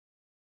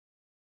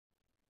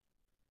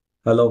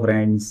Hello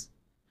friends,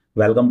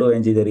 welcome to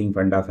Engineering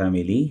Funda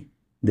family.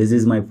 This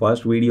is my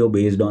first video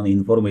based on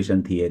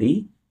information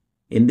theory.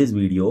 In this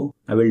video,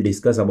 I will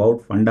discuss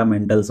about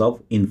fundamentals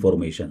of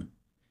information.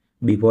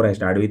 Before I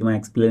start with my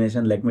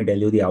explanation, let me tell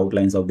you the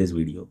outlines of this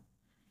video.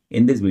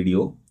 In this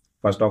video,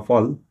 first of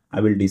all,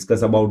 I will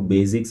discuss about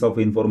basics of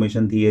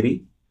information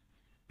theory.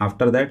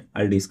 After that,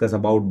 I'll discuss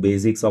about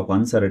basics of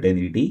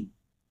uncertainty.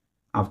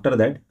 After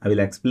that, I will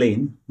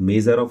explain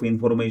measure of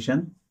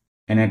information.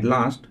 And at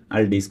last,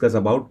 I'll discuss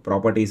about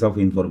properties of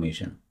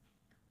information.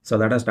 So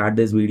let us start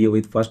this video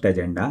with first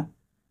agenda,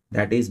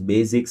 that is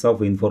basics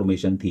of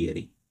information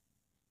theory.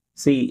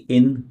 See,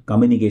 in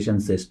communication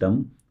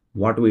system,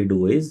 what we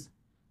do is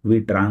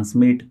we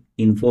transmit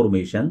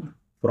information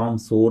from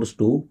source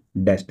to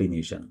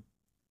destination.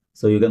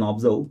 So you can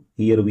observe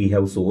here we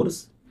have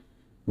source.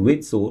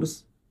 With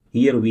source,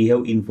 here we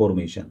have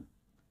information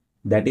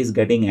that is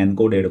getting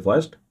encoded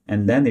first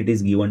and then it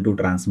is given to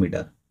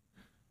transmitter.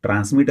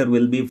 Transmitter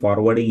will be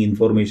forwarding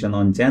information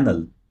on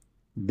channel.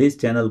 This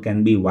channel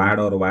can be wired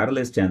or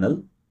wireless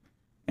channel,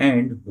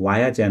 and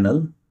via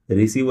channel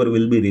receiver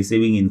will be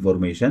receiving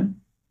information.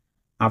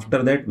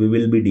 After that we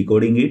will be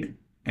decoding it,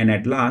 and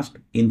at last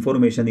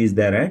information is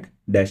there at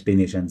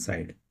destination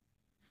side.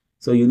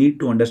 So you need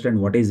to understand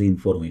what is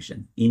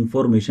information.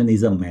 Information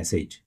is a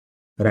message,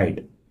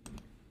 right?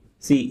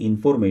 See,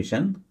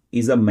 information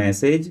is a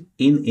message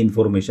in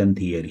information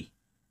theory.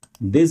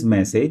 This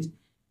message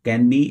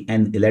can be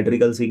an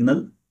electrical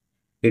signal,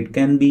 it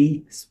can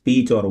be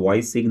speech or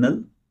voice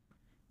signal,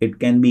 it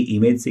can be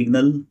image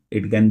signal,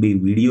 it can be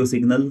video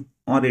signal,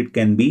 or it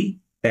can be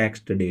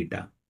text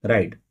data,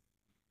 right?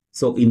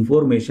 So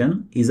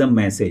information is a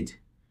message,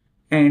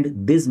 and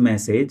this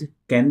message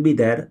can be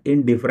there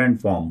in different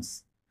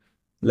forms.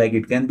 Like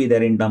it can be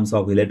there in terms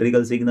of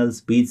electrical signal,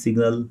 speech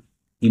signal,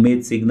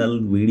 image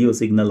signal, video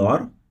signal,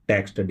 or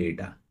text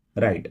data,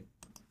 right?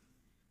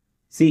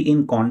 See,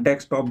 in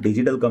context of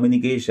digital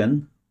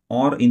communication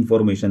or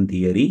information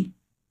theory,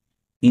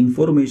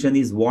 information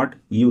is what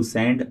you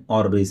send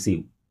or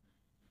receive.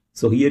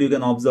 So here you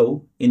can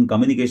observe in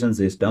communication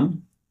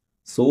system,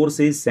 source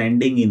is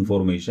sending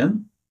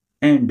information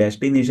and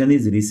destination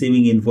is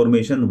receiving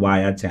information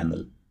via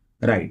channel,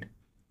 right?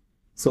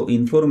 So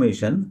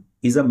information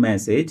is a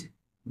message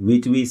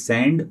which we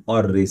send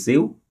or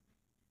receive.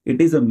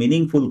 It is a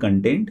meaningful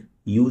content.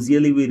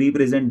 Usually we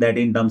represent that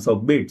in terms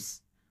of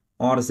bits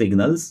or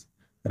signals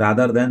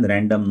rather than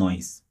random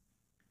noise.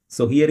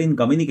 So here in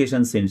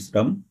communication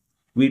system,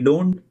 we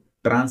don't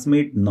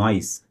transmit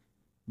noise,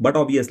 but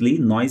obviously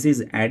noise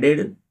is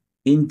added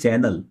in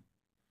channel.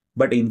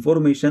 But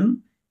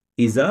information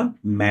is a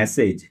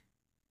message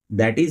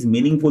that is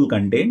meaningful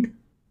content.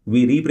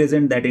 We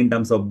represent that in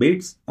terms of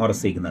bits or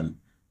signal,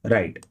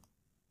 right?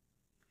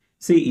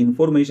 See,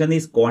 information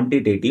is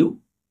quantitative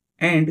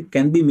and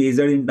can be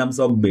measured in terms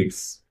of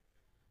bits.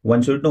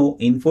 One should know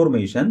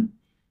information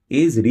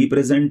is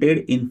represented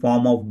in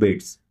form of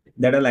bits.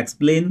 That I'll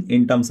explain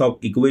in terms of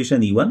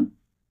equation even.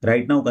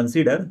 Right now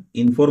consider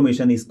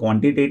information is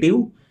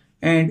quantitative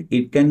and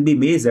it can be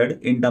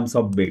measured in terms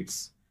of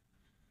bits.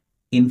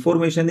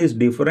 Information is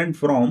different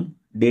from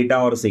data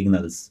or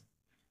signals.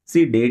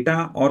 See,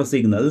 data or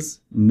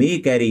signals may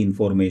carry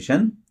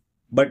information,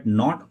 but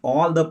not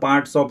all the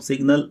parts of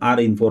signal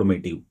are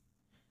informative.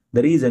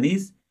 The reason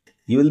is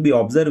you will be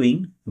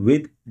observing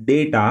with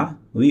data,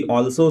 we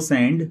also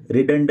send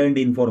redundant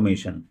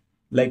information.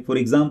 Like for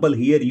example,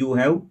 here you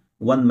have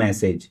one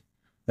message,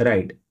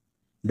 right,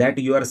 that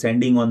you are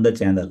sending on the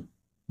channel.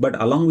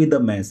 But along with the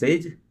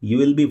message, you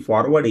will be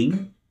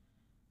forwarding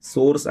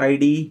source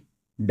ID,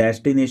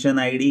 destination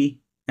ID,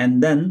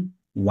 and then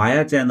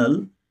via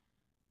channel,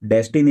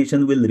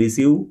 destination will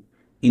receive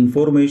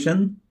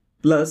information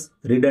plus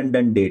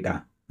redundant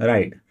data,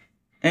 right?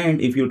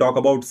 And if you talk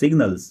about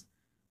signals,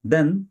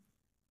 then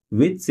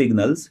with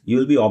signals, you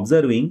will be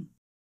observing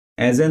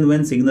as and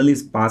when signal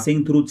is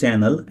passing through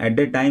channel, at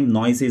that time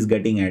noise is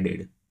getting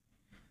added.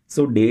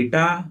 So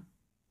data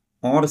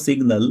or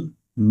signal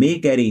may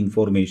carry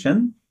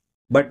information,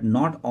 but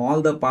not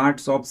all the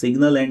parts of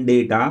signal and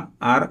data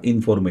are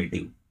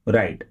informative,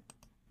 right?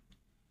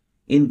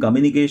 In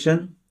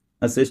communication,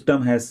 a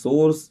system has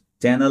source,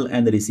 channel,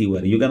 and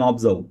receiver. You can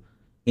observe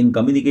in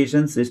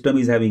communication system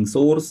is having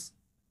source,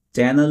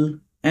 channel,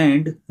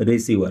 and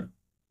receiver.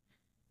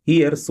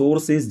 Here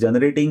source is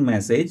generating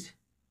message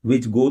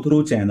which go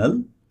through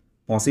channel.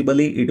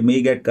 Possibly it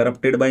may get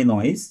corrupted by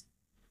noise,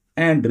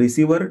 and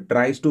receiver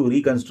tries to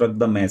reconstruct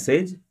the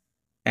message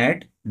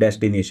at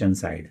destination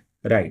side,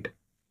 right?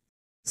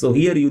 So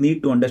here you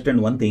need to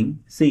understand one thing.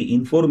 See,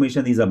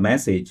 information is a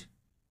message.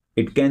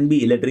 It can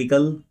be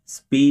electrical,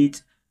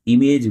 speech,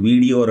 image,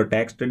 video, or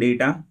text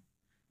data.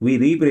 We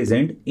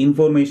represent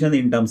information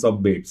in terms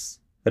of bits,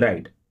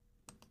 right?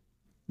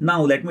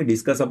 Now let me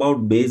discuss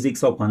about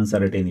basics of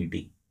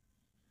uncertainty.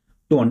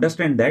 To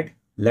understand that,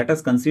 let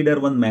us consider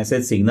one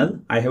message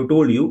signal. I have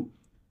told you,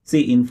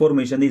 see,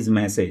 information is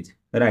message,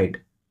 right?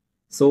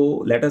 So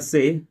let us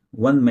say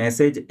one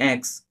message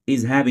X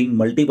is having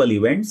multiple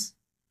events,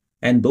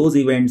 and those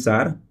events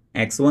are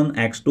x1,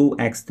 x2,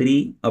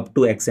 x3 up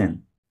to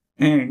xn,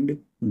 and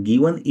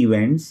given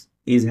events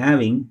is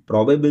having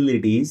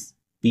probabilities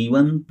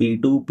p1,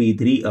 p2,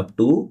 p3 up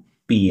to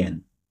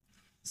pn.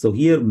 So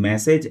here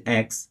message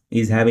X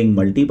is having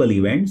multiple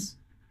events,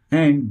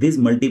 and these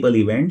multiple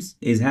events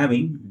is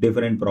having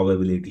different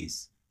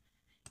probabilities.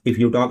 If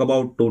you talk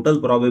about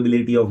total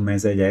probability of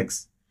message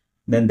X,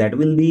 then that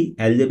will be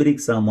algebraic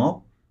sum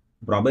of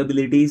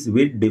probabilities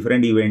with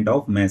different event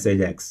of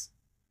message X.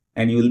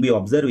 And you will be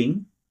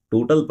observing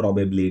total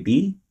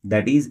probability,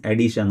 that is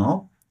addition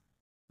of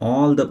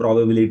all the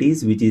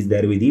probabilities which is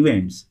there with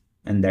events,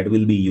 and that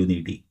will be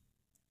unity.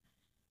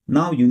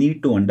 Now you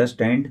need to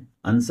understand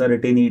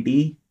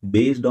uncertainty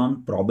based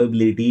on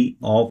probability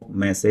of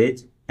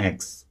message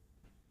X.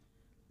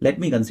 Let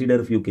me consider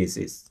a few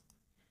cases.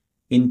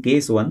 In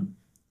case 1,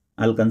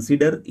 I'll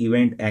consider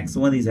event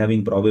X1 is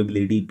having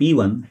probability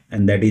P1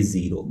 and that is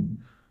 0.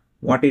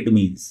 What it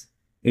means?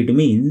 It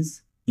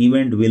means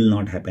event will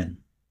not happen.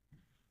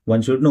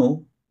 One should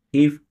know,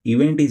 if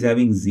event is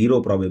having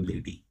 0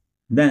 probability,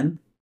 then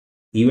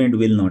event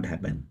will not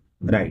happen,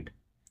 right?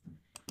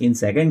 In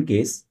second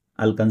case,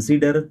 I'll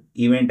consider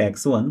event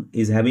x1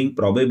 is having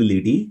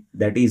probability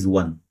that is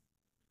 1.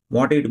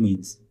 What it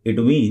means? It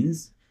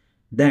means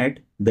that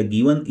the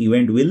given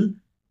event will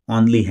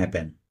only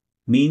happen.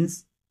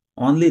 Means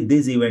only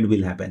this event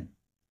will happen.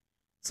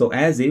 So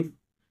as if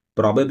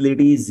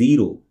probability is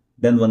 0,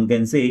 then one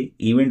can say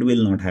event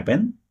will not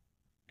happen.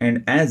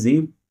 And as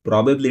if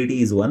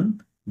probability is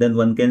 1, then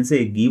one can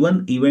say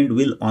given event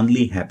will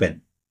only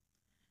happen.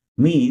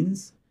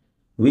 Means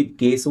with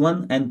case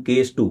 1 and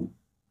case 2,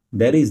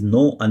 there is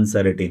no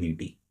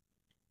uncertainty.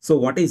 So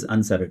what is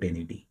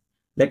uncertainty?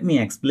 Let me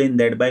explain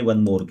that by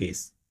one more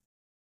case.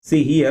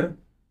 See here,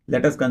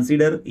 let us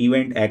consider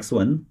event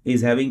x1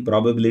 is having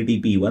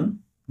probability p1,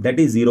 that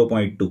is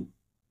 0.2.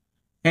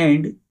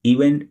 And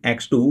event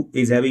x2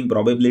 is having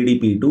probability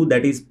p2,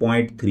 that is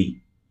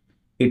 0.3.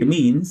 It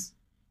means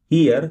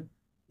here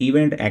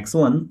event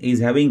x1 is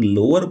having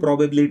lower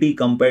probability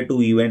compared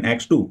to event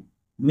x2.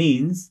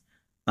 Means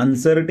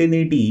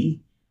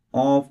uncertainty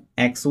of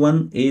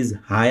x1 is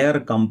higher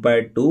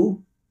compared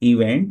to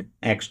event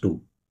x2.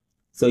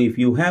 So if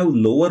you have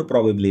lower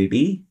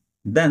probability,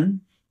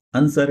 then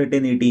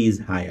uncertainty is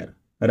higher,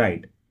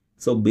 right?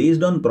 So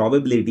based on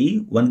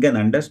probability, one can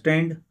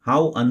understand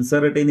how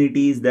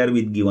uncertainty is there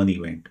with given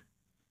event.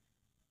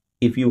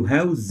 If you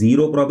have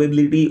 0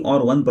 probability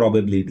or 1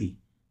 probability,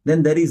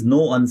 then there is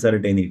no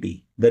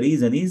uncertainty. The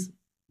reason is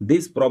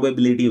this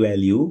probability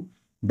value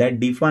that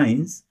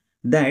defines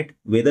that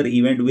whether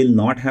event will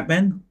not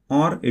happen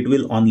or it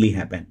will only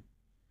happen.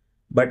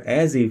 But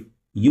as if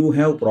you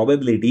have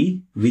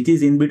probability which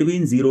is in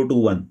between 0 to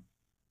 1,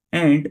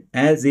 and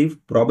as if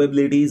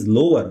probability is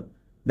lower,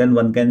 then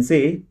one can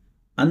say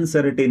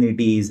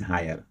uncertainty is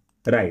higher,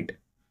 right?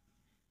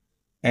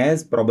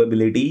 As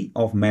probability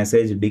of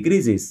message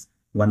decreases,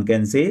 one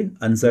can say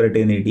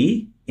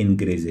uncertainty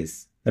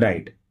increases,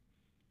 right?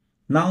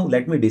 Now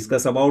let me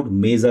discuss about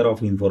measure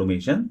of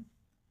information.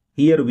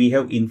 Here we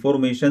have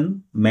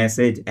information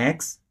message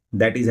X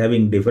that is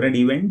having different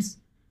events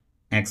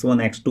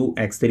x1, x2,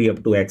 x3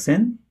 up to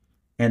xn,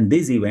 and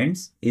these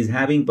events is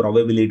having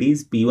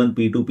probabilities p1,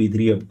 p2,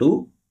 p3 up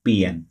to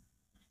pn,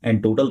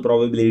 and total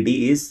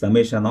probability is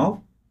summation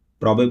of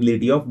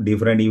probability of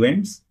different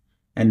events,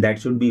 and that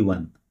should be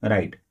 1,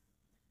 right?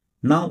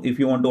 Now if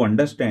you want to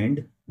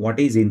understand what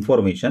is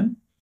information,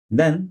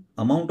 then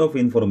amount of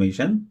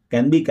information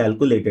can be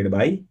calculated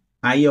by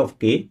I of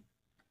k,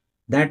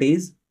 that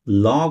is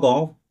log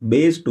of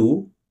base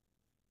 2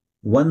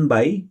 1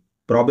 by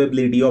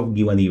probability of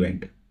given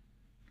event.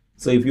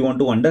 So if you want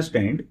to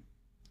understand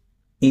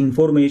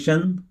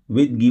information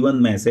with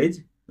given message,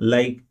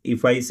 like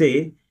if I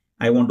say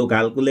I want to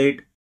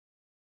calculate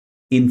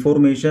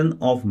information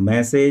of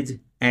message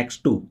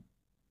x2,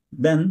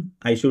 then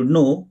I should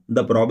know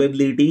the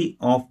probability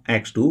of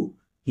x2.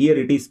 Here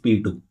it is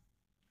p2.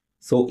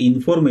 So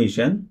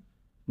information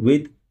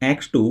with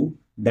x2,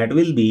 that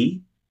will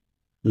be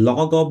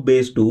log of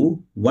base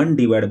 2 1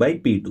 divided by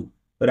p2,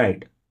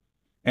 right?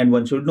 And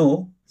one should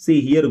know,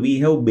 see here we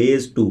have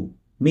base 2,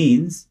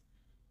 means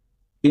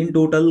in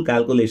total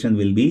calculation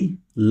will be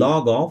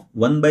log of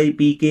 1 by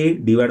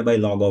pk divided by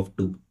log of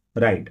 2,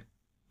 right?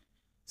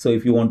 So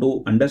if you want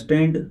to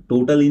understand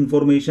total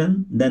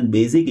information, then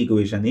basic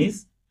equation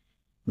is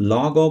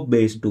log of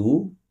base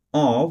 2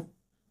 of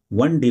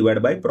 1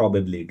 divided by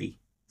probability.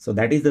 So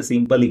that is the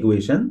simple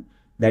equation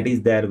that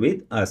is there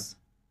with us.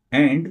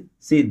 And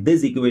see,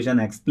 this equation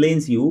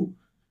explains you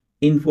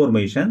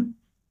information,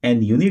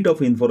 and unit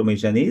of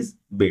information is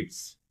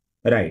bits,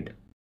 right?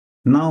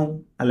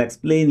 Now I'll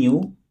explain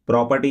you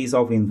properties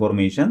of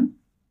information.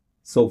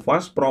 So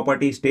first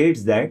property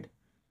states that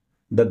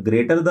the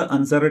greater the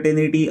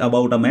uncertainty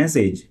about a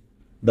message,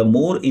 the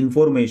more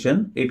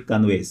information it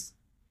conveys.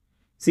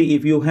 See,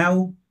 if you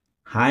have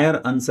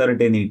higher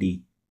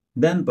uncertainty,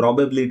 then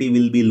probability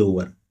will be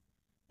lower.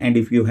 And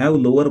if you have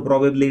lower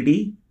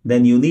probability,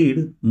 then you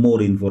need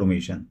more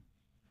information.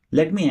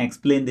 Let me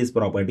explain this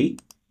property.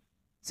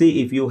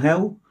 See, if you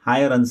have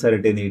higher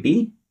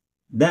uncertainty,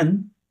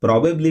 then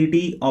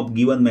probability of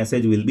given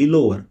message will be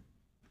lower.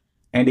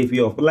 And if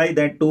you apply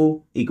that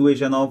to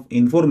equation of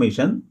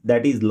information,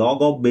 that is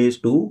log of base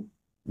 2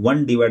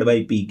 1 divided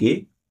by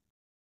pk,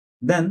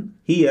 then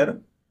here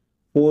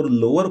for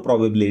lower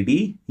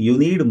probability you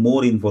need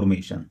more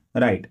information,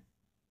 right?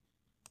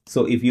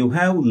 So if you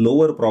have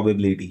lower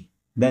probability,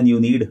 then you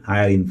need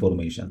higher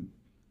information.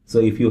 So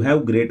if you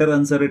have greater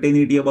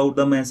uncertainty about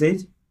the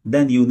message,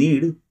 then you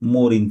need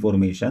more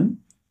information.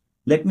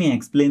 Let me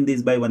explain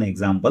this by one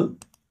example.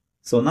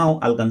 So now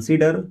I'll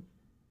consider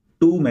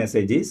two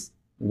messages.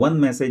 One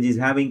message is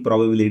having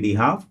probability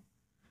half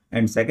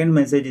and second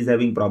message is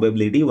having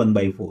probability 1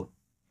 by 4.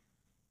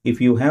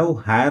 If you have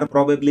higher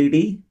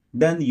probability,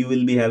 then you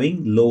will be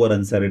having lower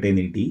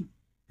uncertainty,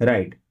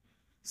 right?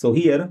 So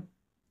here,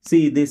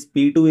 see, this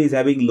P2 is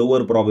having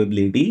lower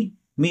probability,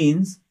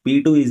 means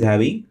P2 is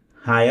having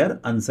higher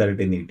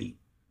uncertainty.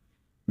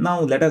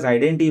 Now let us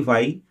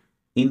identify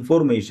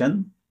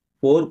information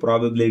for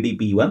probability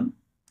P1.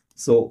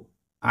 So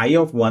I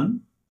of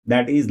 1,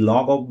 that is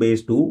log of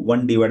base 2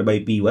 1 divided by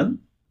P1,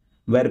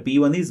 where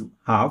P1 is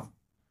half.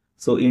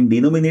 So in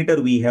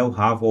denominator we have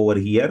half over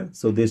here.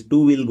 So this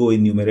 2 will go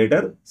in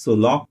numerator. So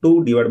log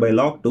 2 divided by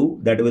log 2,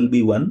 that will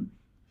be 1.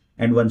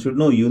 And one should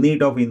know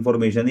unit of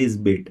information is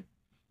bit,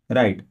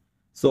 right?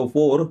 So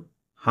for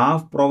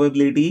half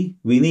probability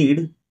we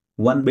need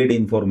 1 bit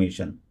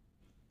information.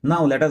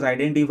 Now let us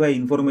identify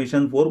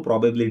information for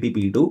probability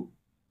P2.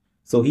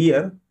 So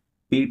here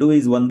P2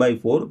 is 1 by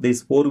 4.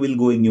 This 4 will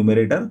go in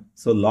numerator.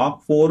 So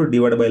log 4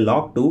 divided by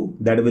log 2,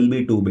 that will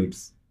be 2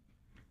 bits.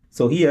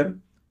 So here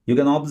you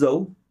can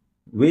observe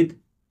with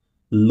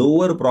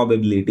lower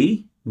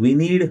probability, we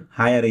need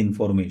higher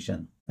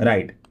information,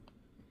 right?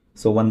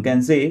 So one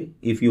can say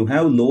if you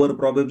have lower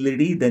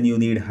probability, then you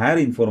need higher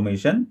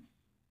information.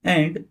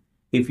 And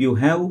if you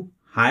have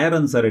higher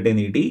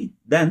uncertainty,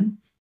 then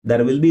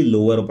there will be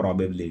lower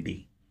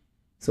probability.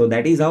 So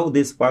that is how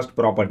this first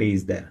property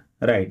is there,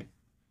 right?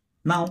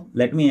 Now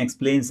let me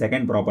explain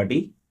second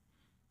property.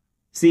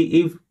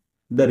 See, if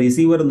the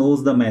receiver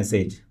knows the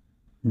message,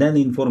 then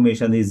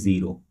information is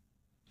 0.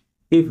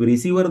 If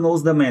receiver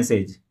knows the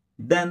message,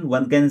 then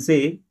one can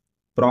say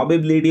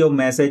probability of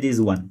message is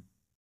 1.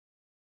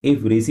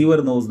 If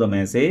receiver knows the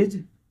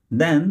message,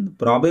 then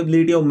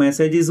probability of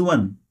message is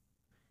 1.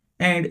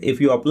 And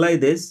if you apply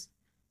this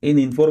in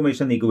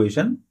information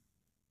equation,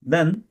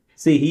 then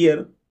see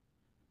here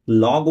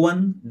log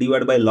 1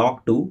 divided by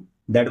log 2,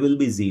 that will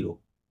be 0.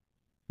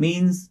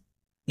 Means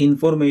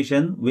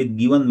information with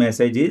given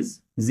message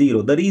is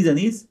 0. The reason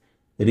is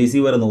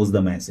receiver knows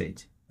the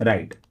message,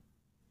 right?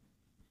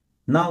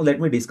 Now let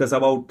me discuss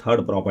about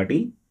third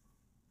property.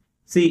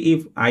 See,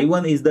 if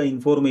I1 is the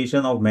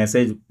information of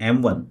message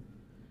M1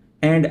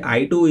 and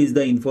I2 is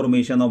the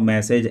information of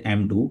message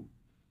M2,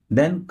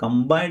 then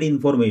combined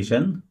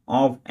information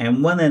of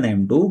M1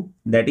 and M2,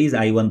 that is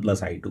I1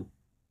 plus I2.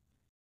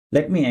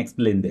 Let me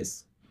explain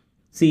this.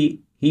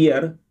 See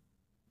here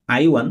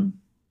I1,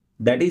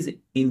 that is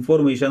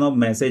information of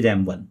message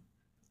M1.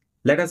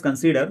 Let us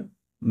consider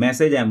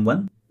message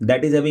M1,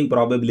 that is having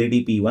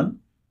probability P1,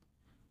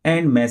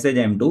 and message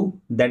M2,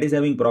 that is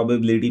having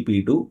probability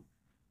P2.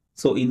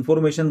 So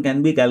information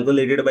can be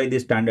calculated by the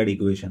standard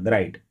equation,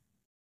 right?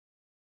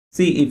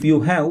 See, if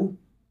you have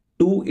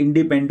two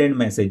independent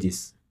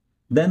messages,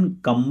 then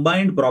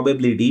combined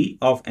probability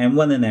of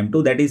M1 and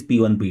M2, that is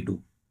P1, P2.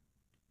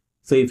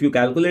 So if you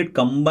calculate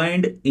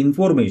combined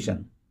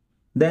information,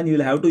 then you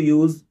will have to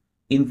use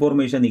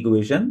information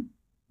equation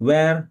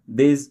where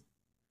this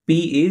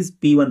P is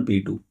P1,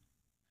 P2.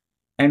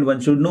 And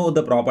one should know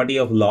the property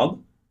of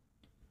log.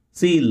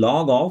 See,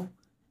 log of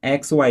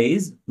xy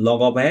is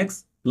log of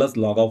x plus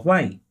log of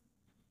y.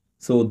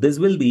 So this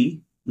will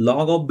be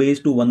log of base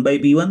 2 1 by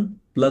P1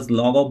 plus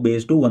log of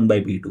base 2 1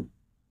 by P2.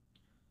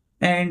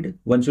 And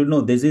one should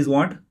know this is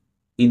what?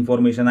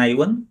 Information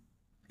I1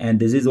 and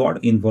this is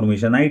what?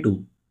 Information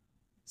I2.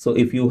 So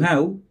if you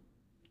have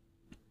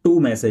two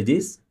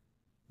messages,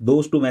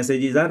 those two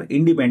messages are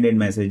independent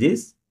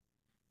messages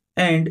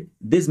and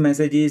this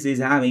messages is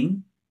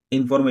having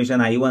information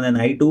I1 and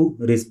I2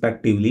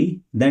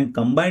 respectively, then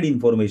combined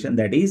information,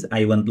 that is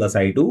I1 plus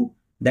I2,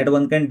 that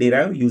one can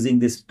derive using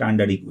this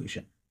standard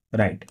equation,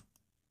 right?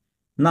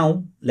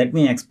 Now let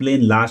me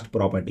explain last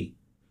property.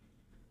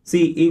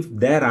 See, if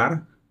there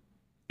are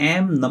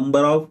m number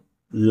of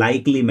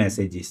likely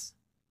messages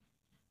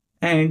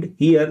and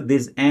here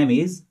this m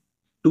is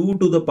 2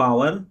 to the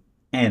power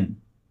n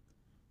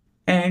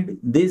and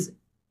this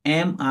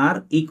m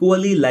are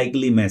equally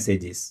likely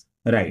messages,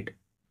 right?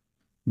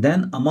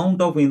 Then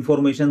amount of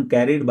information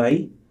carried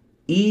by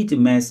each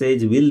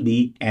message will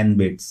be n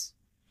bits.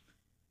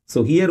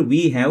 So here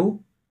we have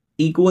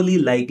equally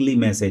likely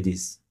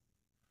messages.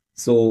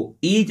 So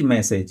each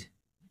message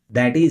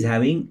that is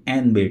having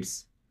n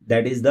bits,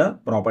 that is the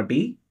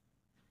property,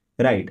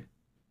 right?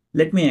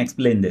 Let me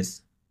explain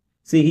this.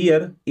 See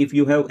here, if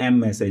you have m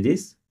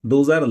messages,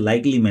 those are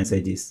likely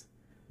messages.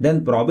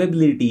 Then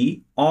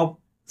probability of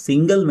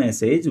single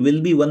message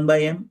will be 1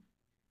 by m.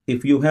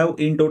 If you have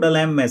in total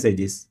m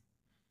messages,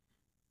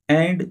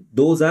 and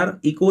those are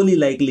equally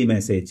likely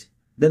message,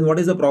 then what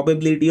is the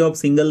probability of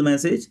single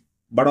message?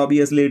 But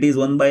obviously it is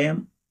 1 by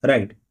m,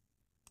 right?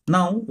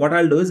 Now what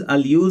I'll do is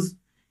I'll use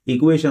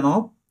equation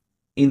of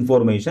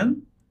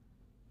information,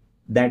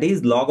 that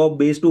is log of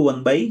base to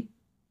 1 by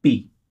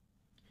p.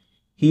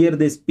 Here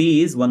this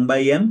p is 1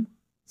 by m,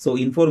 so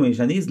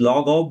information is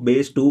log of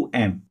base to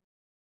m.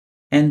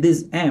 And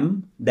this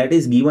m that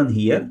is given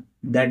here,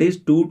 that is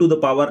 2 to the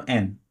power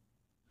n.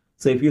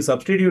 So if you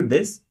substitute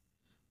this,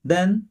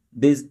 then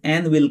this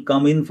n will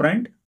come in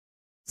front.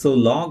 So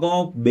log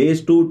of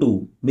base to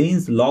 2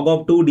 means log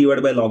of 2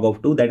 divided by log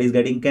of 2, that is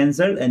getting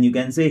cancelled, and you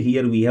can say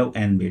here we have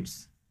n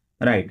bits,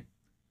 right?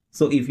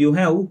 So if you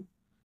have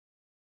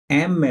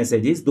m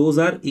messages, those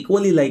are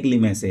equally likely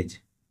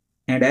message.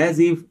 And as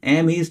if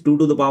m is 2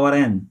 to the power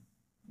n,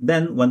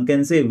 then one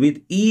can say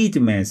with each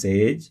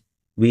message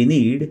we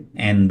need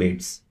n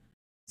bits.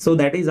 So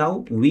that is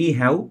how we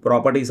have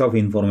properties of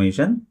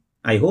information.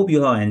 I hope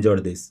you have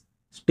enjoyed this.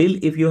 Still,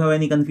 if you have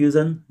any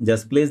confusion,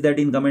 just place that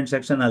in comment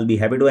section. I'll be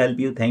happy to help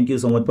you. Thank you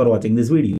so much for watching this video.